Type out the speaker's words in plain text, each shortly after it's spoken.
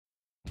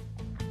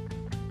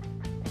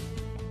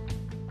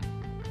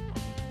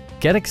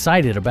Get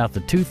excited about the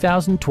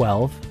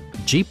 2012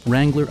 Jeep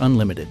Wrangler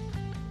Unlimited.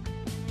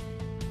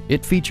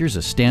 It features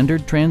a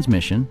standard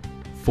transmission,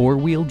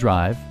 four-wheel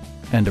drive,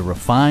 and a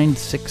refined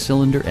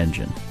six-cylinder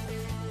engine.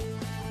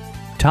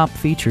 Top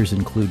features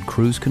include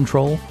cruise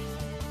control,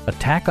 a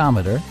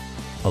tachometer,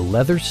 a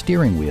leather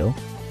steering wheel,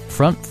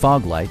 front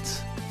fog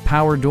lights,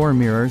 power door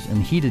mirrors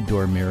and heated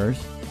door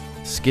mirrors,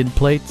 skid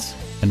plates,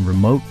 and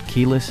remote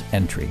keyless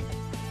entry.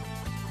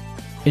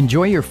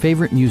 Enjoy your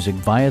favorite music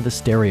via the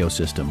stereo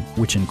system,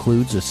 which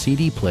includes a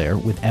CD player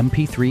with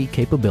MP3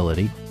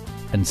 capability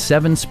and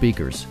 7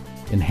 speakers,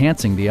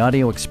 enhancing the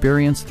audio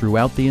experience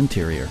throughout the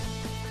interior.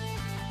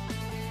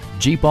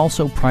 Jeep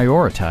also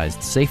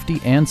prioritized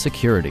safety and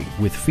security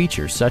with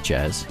features such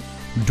as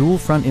dual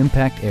front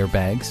impact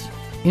airbags,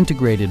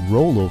 integrated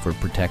rollover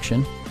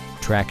protection,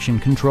 traction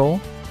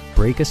control,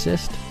 brake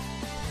assist,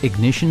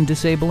 ignition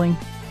disabling,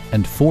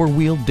 and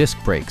four-wheel disc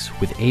brakes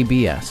with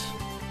ABS.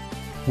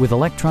 With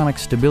electronic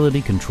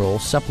stability control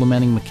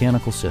supplementing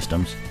mechanical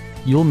systems,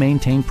 you'll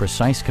maintain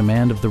precise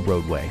command of the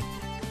roadway.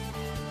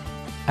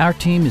 Our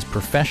team is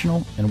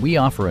professional and we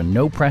offer a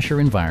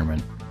no-pressure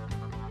environment.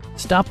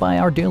 Stop by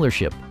our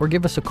dealership or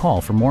give us a call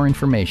for more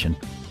information.